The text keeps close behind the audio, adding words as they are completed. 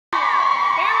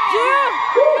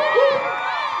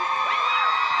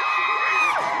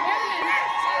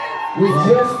We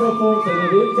just performed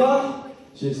Senorita,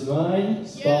 She's Mine,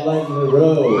 Spotlight in a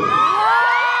Row.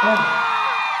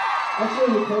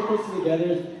 Actually, we purposely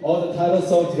gathered all the title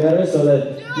songs together so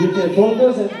that you can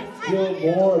focus and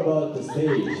feel more about the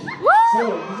stage. So,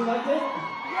 did you like it?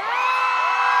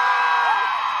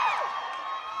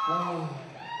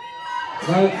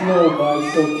 Time flew by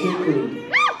so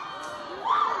quickly.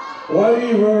 While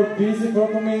we were busy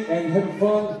performing and having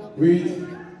fun with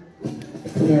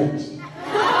Ment.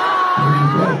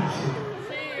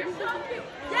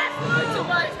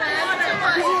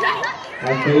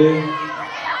 Happy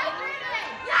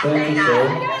Thank you, sir.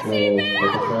 So,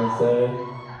 the concert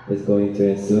is going to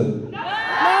end soon.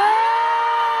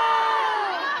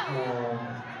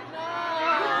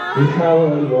 We have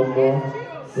only one more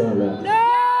song left.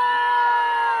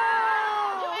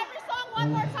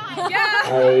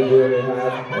 I really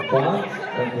have fun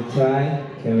and good time.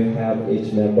 Can we have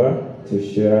each member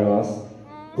to share us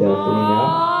their feeling now?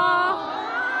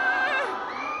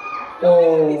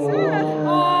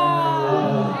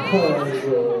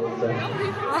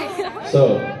 So,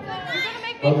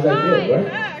 how did I feel, right?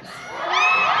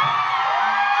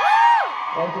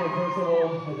 Okay, first of all,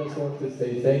 I just want to say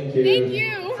thank you.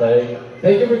 Thank you.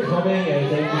 Thank you for coming and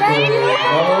thank you for your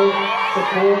love,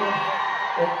 support,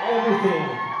 and everything.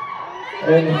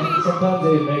 And sometimes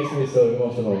it makes me so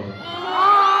emotional.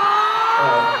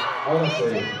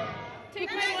 Honestly.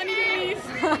 Take my money, please.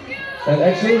 And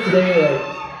actually today,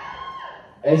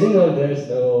 as you know, there's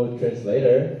no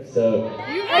translator, so...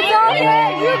 It's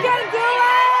okay! You can do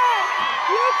it!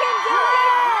 You can do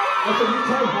it! Actually, you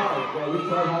tried hard. Yeah, you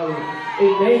tried hard.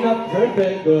 It may not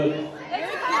perfect, but...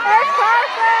 It's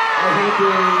perfect! I think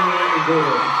you're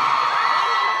good.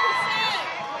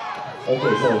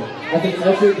 Okay, so I think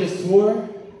after this tour,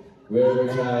 we're going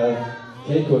to have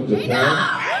Keiko Japan.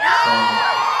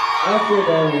 After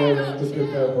that, we're going to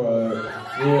prepare for our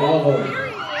new album.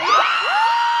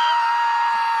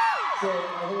 So I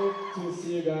hope to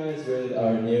see you guys with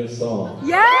our new song.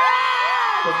 Yeah!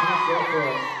 So please go for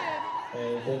us.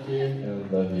 And thank you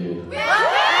and love you.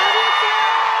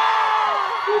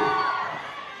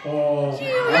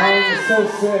 I'm so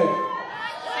sad.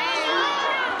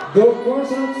 The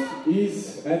concert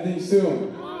is ending soon.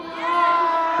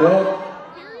 But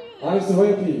I'm so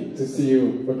happy to see you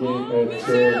again at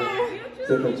your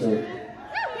second tour.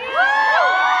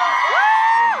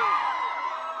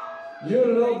 Your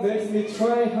love makes me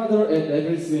try harder at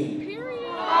everything.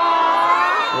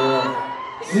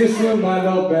 See you soon, my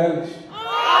love band.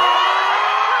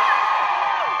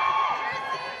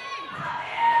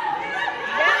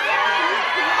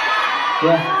 I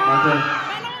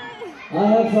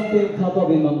have something pop up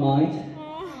in my mind.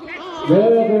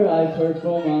 Wherever I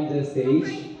perform on the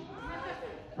stage,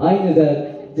 I know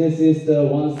that this is the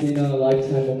once in a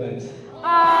lifetime moment.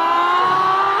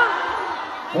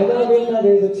 And I will not be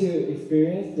able to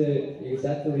experience the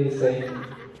exactly same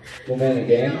moment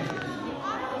again.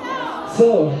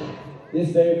 So,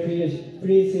 it's very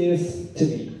precious to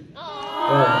me.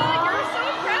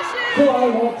 So I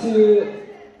want to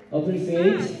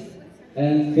appreciate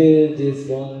and feel this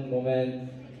one moment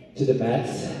to the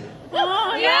max.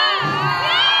 Oh, yeah!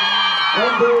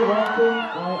 And there's one thing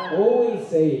I always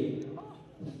say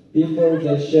before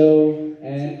the show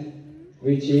ends,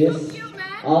 which is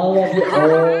I love you all.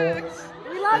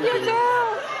 We love you too!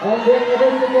 And then never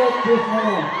forget this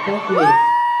moment. Thank you. Love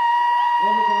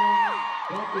you guys.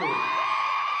 Thank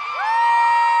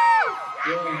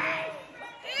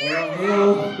you.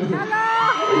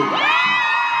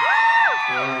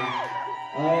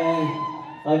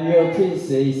 I'm your princess.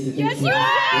 Yes, you are!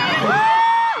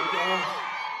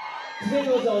 Today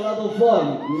was a lot of fun.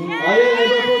 I will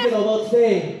never forget about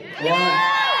today.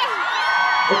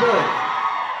 Okay,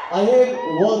 I have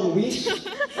one wish.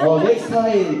 Next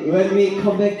time when we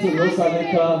come back to North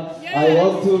America, I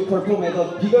want to perform at a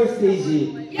bigger stage.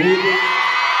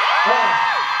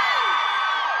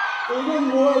 Even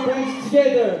more bands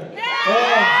together.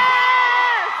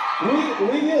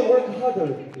 We will work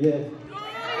harder. Yeah.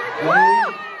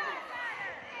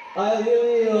 I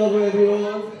really love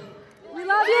everyone. We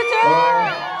love you too!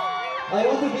 I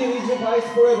want to be with you guys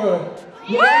forever.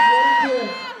 You guys want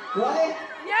to, right?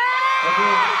 Yeah!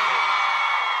 Okay.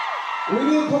 We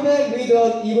will come back with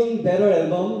an even better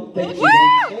album. Thank you.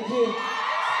 Thank you.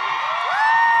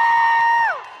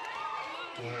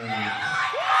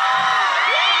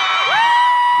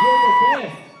 You're the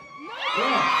best!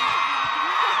 Yeah!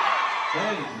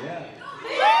 Thanks, yeah.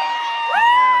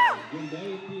 You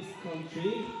made this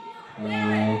country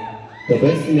the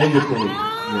best in everything.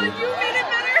 Oh, you made it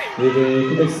better! We will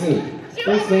come back soon.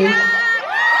 Thanks, man.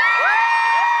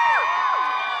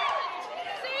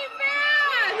 Save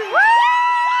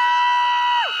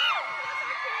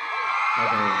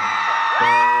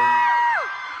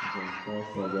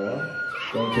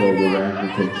Thank you everyone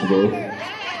for today.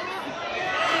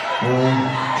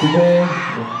 Today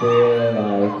we feel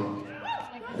like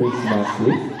Christmas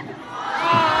Eve.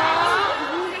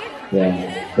 Yeah,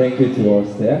 thank you to our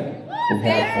staff who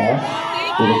helped us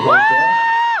with the concert.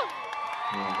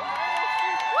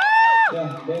 Yeah,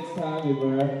 next time we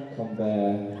will come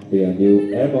back with a new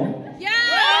album.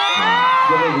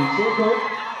 Together with Jacob.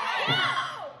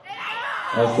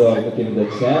 Also, looking the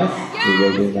chance, it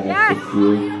will be nice to see you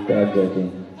back again.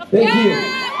 Thank you.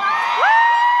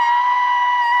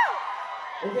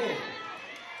 Okay.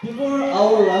 Before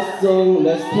our last song,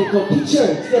 let's take a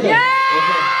picture together.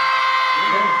 Okay.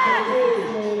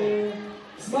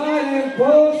 Smile and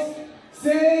pose.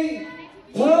 Say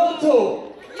Toronto.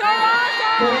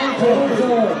 Toronto.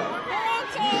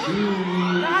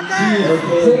 Okay.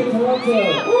 Say Toronto.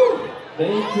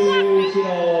 Thank you,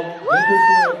 Shiro. Thank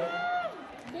you.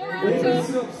 This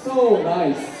is so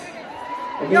nice.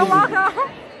 You're welcome.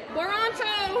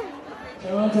 Toronto.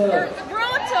 Toronto.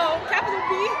 Toronto. Capital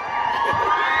B.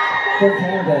 For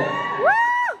Canada.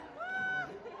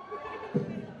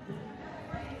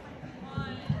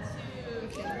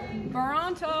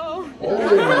 Toronto.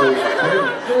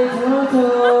 Say Toronto.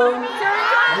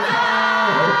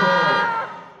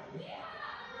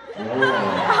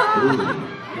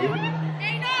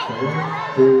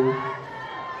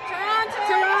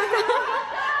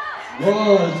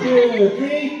 One, two,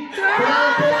 three.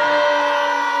 Okay.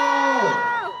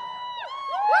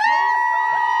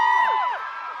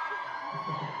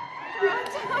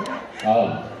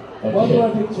 One more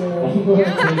picture. One more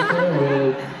picture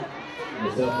with the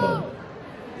cell phone.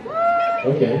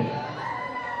 Okay.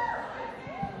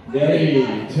 3,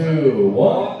 2,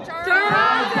 1.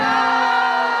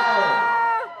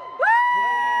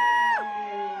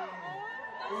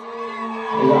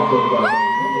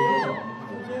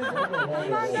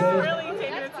 Really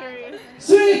take it serious.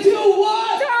 3, 2,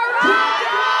 1.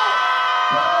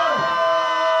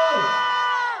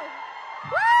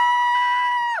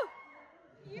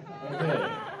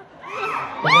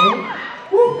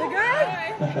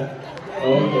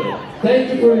 Okay. Thank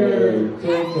you for your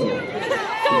photo.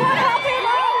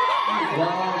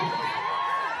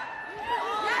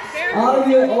 I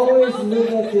will always look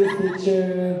at this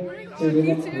picture to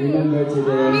remember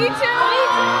today. Me too.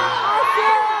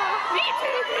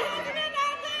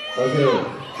 Okay,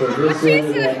 so this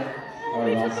is our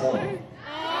last song.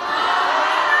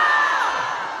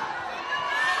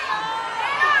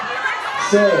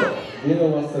 So, you know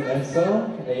what's the next song?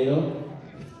 Aino?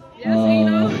 The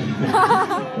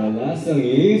last song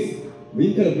is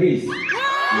Winter Breeze.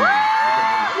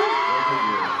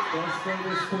 Just for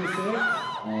this concert,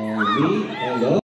 me and